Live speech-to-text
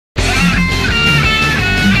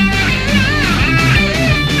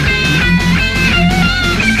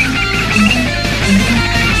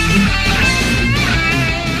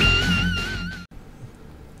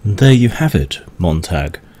there you have it,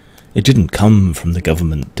 Montag. It didn't come from the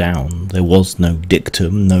government down. There was no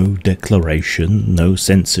dictum, no declaration, no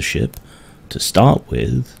censorship. To start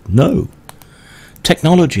with, no.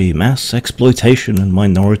 Technology, mass exploitation and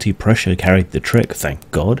minority pressure carried the trick,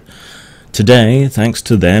 thank God. Today, thanks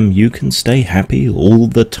to them, you can stay happy all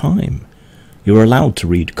the time. You're allowed to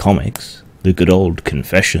read comics, the good old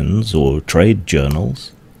confessions or trade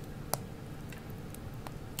journals.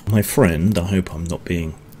 My friend, I hope I'm not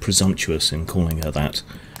being presumptuous in calling her that,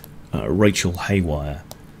 Rachel Haywire,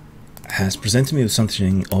 has presented me with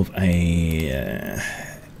something of a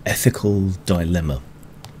ethical dilemma.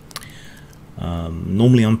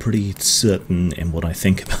 Normally I'm pretty certain in what I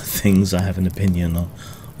think about things. I have an opinion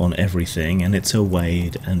on everything, and it's a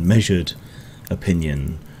weighed and measured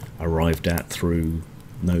opinion arrived at through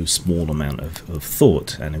no small amount of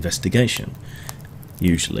thought and investigation,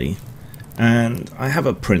 usually. And I have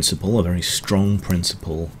a principle, a very strong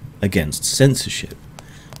principle, against censorship.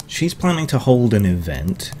 She's planning to hold an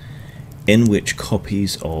event in which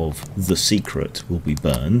copies of The Secret will be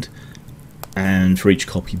burned, and for each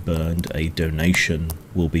copy burned, a donation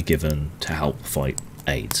will be given to help fight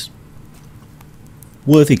AIDS.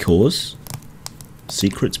 Worthy cause.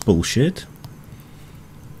 Secret's bullshit.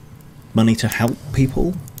 Money to help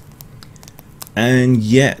people. And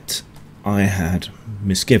yet, I had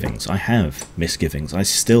misgivings. I have misgivings. I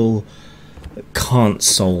still can't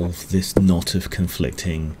solve this knot of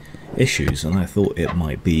conflicting issues, and I thought it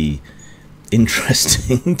might be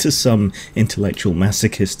interesting to some intellectual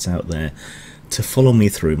masochists out there to follow me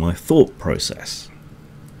through my thought process.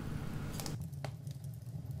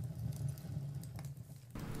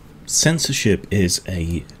 Censorship is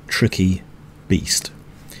a tricky beast,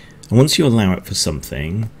 and once you allow it for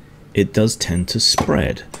something, it does tend to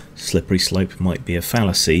spread. Slippery slope might be a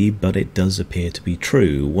fallacy, but it does appear to be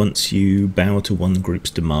true. Once you bow to one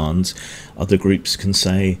group's demands, other groups can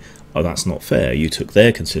say, oh, that's not fair, you took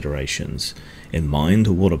their considerations in mind,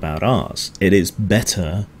 or what about ours? It is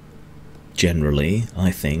better, generally,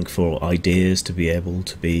 I think, for ideas to be able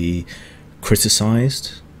to be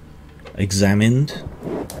criticised, examined,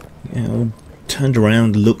 turned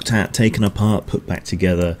around, looked at, taken apart, put back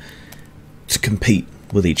together, to compete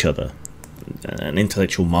with each other. An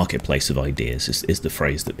intellectual marketplace of ideas is the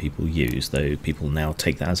phrase that people use, though people now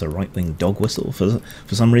take that as a right-wing dog whistle for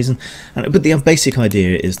some reason. But the basic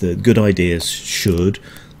idea is that good ideas should,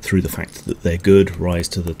 through the fact that they're good, rise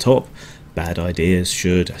to the top. Bad ideas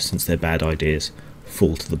should, since they're bad ideas,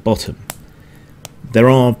 fall to the bottom. There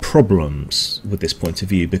are problems with this point of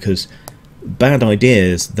view, because bad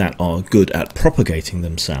ideas that are good at propagating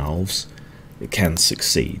themselves can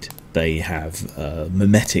succeed. They have a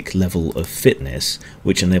mimetic level of fitness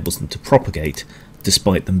which enables them to propagate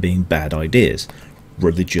despite them being bad ideas.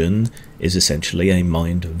 Religion is essentially a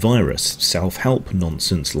mind virus. Self-help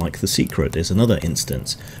nonsense like The Secret is another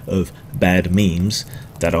instance of bad memes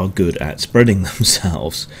that are good at spreading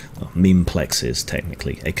themselves. Well, memeplex is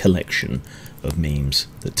technically a collection of memes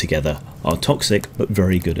that together are toxic but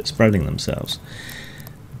very good at spreading themselves.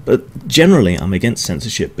 But generally I'm against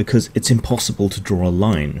censorship because it's impossible to draw a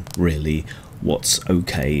line, really, what's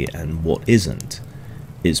okay and what isn't.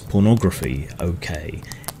 Is pornography okay?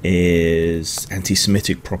 Is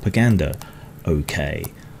anti-Semitic propaganda okay?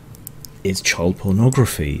 Is child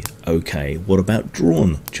pornography okay? What about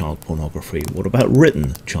drawn child pornography? What about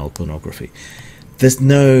written child pornography? There's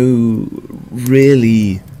no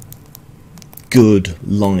really good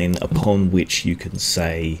line upon which you can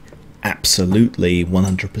say absolutely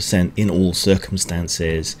 100% in all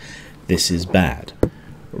circumstances this is bad,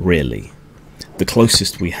 really. The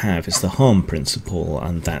closest we have is the harm principle,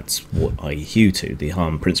 and that's what I hew to. The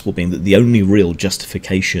harm principle being that the only real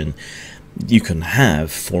justification you can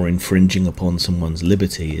have for infringing upon someone's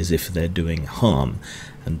liberty is if they're doing harm,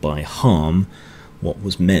 and by harm what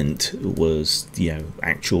was meant was,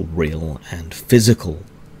 actual real and physical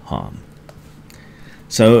harm.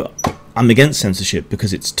 So I'm against censorship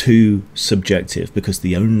because it's too subjective, because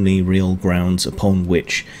the only real grounds upon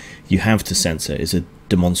which you have to censor is a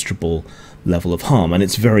demonstrable level of harm, and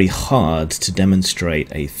it's very hard to demonstrate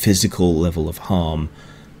a physical level of harm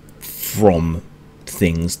from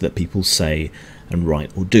things that people say and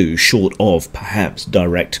write or do, short of perhaps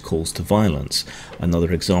direct calls to violence.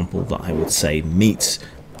 Another example that I would say meets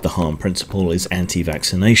the harm principle is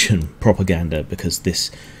anti-vaccination propaganda, because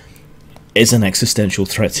this is an existential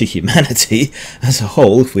threat to humanity as a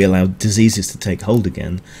whole if we allow diseases to take hold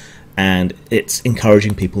again, and it's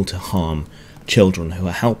encouraging people to harm children who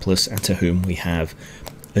are helpless and to whom we have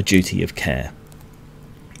a duty of care.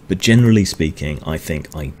 But generally speaking, I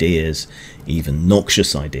think ideas, even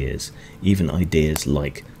noxious ideas, even ideas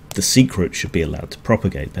like the secret should be allowed to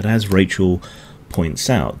propagate. But as Rachel points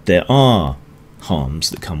out, there are harms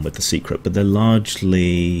that come with the secret, but they're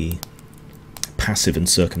largely passive and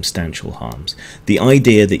circumstantial harms. The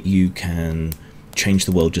idea that you can change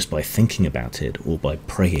the world just by thinking about it or by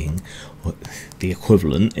praying, or the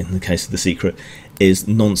equivalent in the case of the secret, is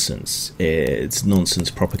nonsense. It's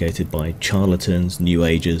nonsense propagated by charlatans, new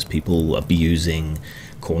agers, people abusing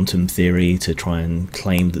quantum theory to try and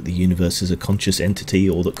claim that the universe is a conscious entity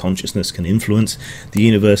or that consciousness can influence the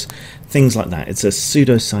universe, things like that. It's a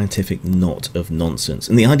pseudo-scientific knot of nonsense.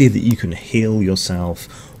 And the idea that you can heal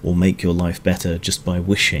yourself or make your life better just by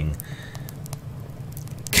wishing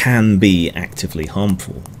can be actively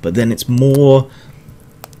harmful, but then it's more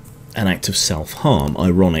an act of self-harm.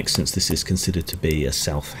 Ironic, since this is considered to be a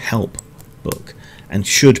self-help book. And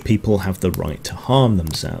should people have the right to harm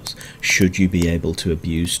themselves? Should you be able to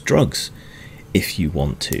abuse drugs if you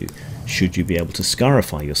want to? Should you be able to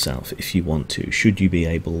scarify yourself if you want to? Should you be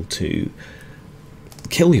able to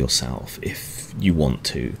kill yourself if you want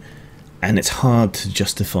to? And it's hard to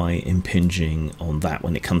justify impinging on that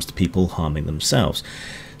when it comes to people harming themselves.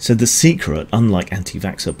 So the secret, unlike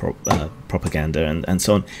anti-vaxxer propaganda and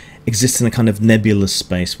so on, exists in a kind of nebulous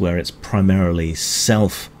space where it's primarily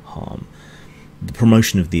self-harm. The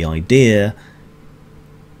promotion of the idea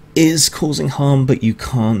is causing harm, but you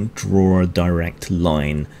can't draw a direct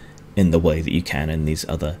line in the way that you can in these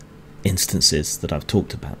other instances that I've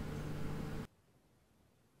talked about.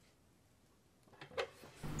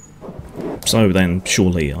 So then,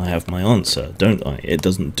 surely I have my answer, don't I? It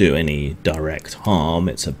doesn't do any direct harm.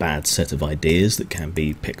 It's a bad set of ideas that can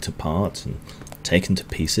be picked apart and taken to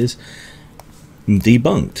pieces,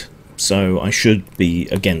 debunked. So I should be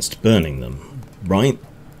against burning them, right?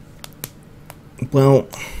 Well,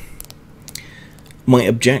 my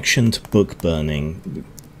objection to book burning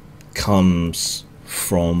comes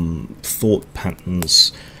from thought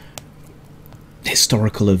patterns,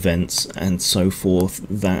 historical events and so forth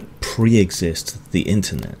that pre-exist the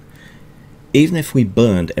internet. Even if we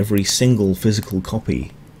burned every single physical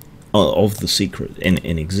copy of the secret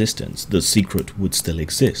in existence, the secret would still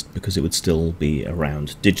exist because it would still be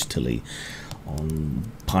around digitally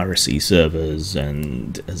on piracy servers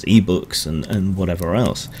and as ebooks and whatever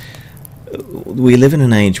else. We live in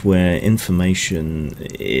an age where information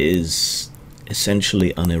is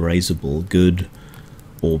essentially unerasable, good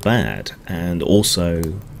or bad, and also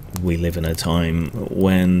we live in a time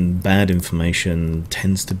when bad information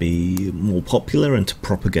tends to be more popular and to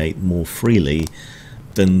propagate more freely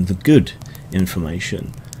than the good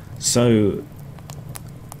information. So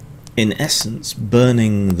in essence,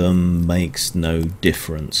 burning them makes no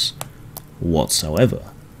difference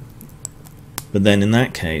whatsoever. But then in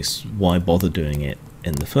that case, why bother doing it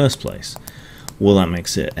in the first place? Well, that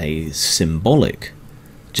makes it a symbolic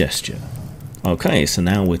gesture. Okay, so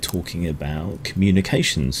now we're talking about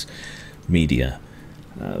communications media.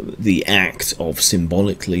 The act of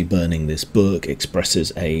symbolically burning this book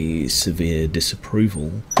expresses a severe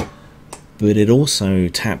disapproval, but it also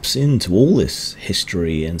taps into all this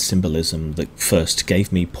history and symbolism that first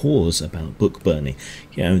gave me pause about book burning.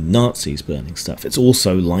 You know, Nazis burning stuff. It's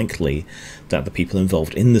also likely that the people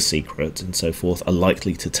involved in the secret and so forth are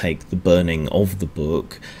likely to take the burning of the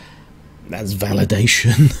book as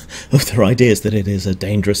validation of their ideas, that it is a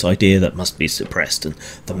dangerous idea that must be suppressed and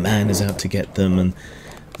the man is out to get them, and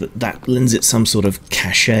that lends it some sort of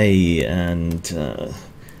cachet and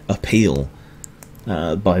appeal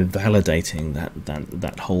by validating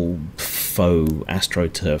that whole faux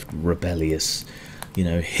astroturfed rebellious, you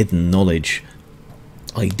know, hidden knowledge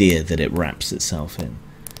idea that it wraps itself in.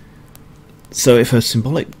 So if a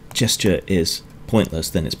symbolic gesture is pointless,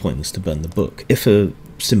 then it's pointless to burn the book. If a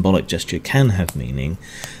symbolic gesture can have meaning,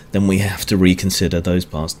 then we have to reconsider those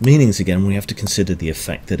past meanings again. We have to consider the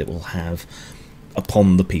effect that it will have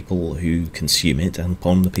upon the people who consume it and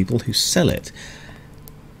upon the people who sell it.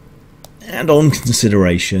 And on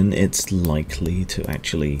consideration, it's likely to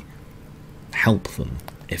actually help them,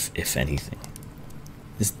 if anything.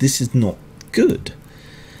 This is not good.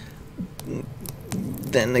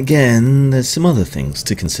 Then again, there's some other things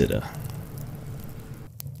to consider.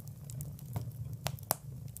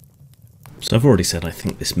 So I've already said I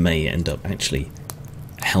think this may end up actually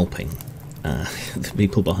helping the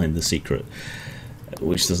people behind the secret,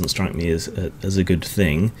 which doesn't strike me as a good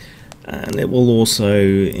thing. And it will also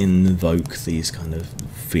invoke these kind of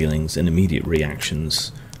feelings and immediate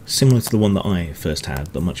reactions similar to the one that I first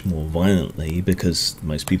had, but much more violently, because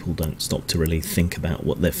most people don't stop to really think about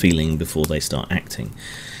what they're feeling before they start acting.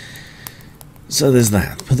 So there's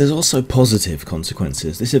that, but there's also positive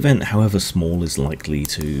consequences. This event, however small, is likely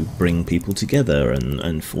to bring people together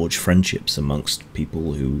and forge friendships amongst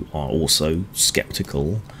people who are also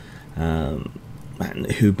skeptical and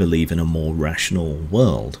who believe in a more rational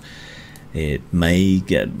world. It may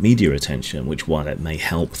get media attention, which, while it may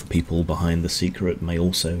help the people behind the secret, may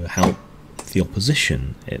also help the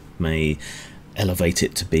opposition. It may elevate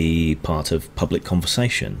it to be part of public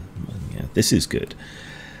conversation. Yeah, this is good.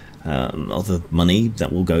 Other money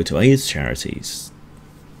that will go to AIDS charities,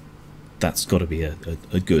 that's got to be a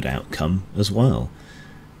good outcome as well.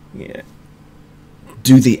 Yeah.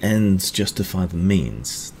 Do the ends justify the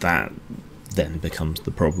means? That then becomes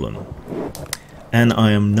the problem. And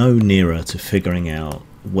I am no nearer to figuring out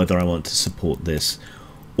whether I want to support this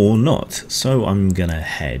or not, so I'm gonna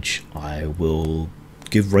hedge. I will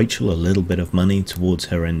give Rachel a little bit of money towards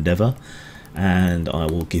her endeavour, and I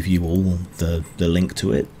will give you all the link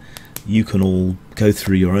to it. You can all go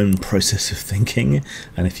through your own process of thinking,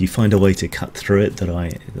 and if you find a way to cut through it that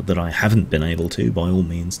I haven't been able to, by all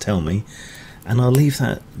means tell me, and I'll leave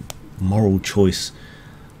that moral choice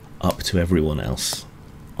up to everyone else.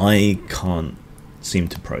 I can't seem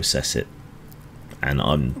to process it, and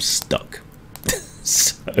I'm stuck.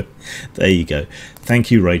 So there you go. Thank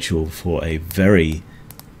you, Rachel, for a very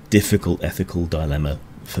difficult ethical dilemma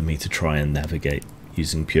for me to try and navigate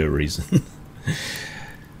using pure reason.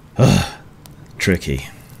 Tricky.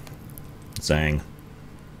 Zang.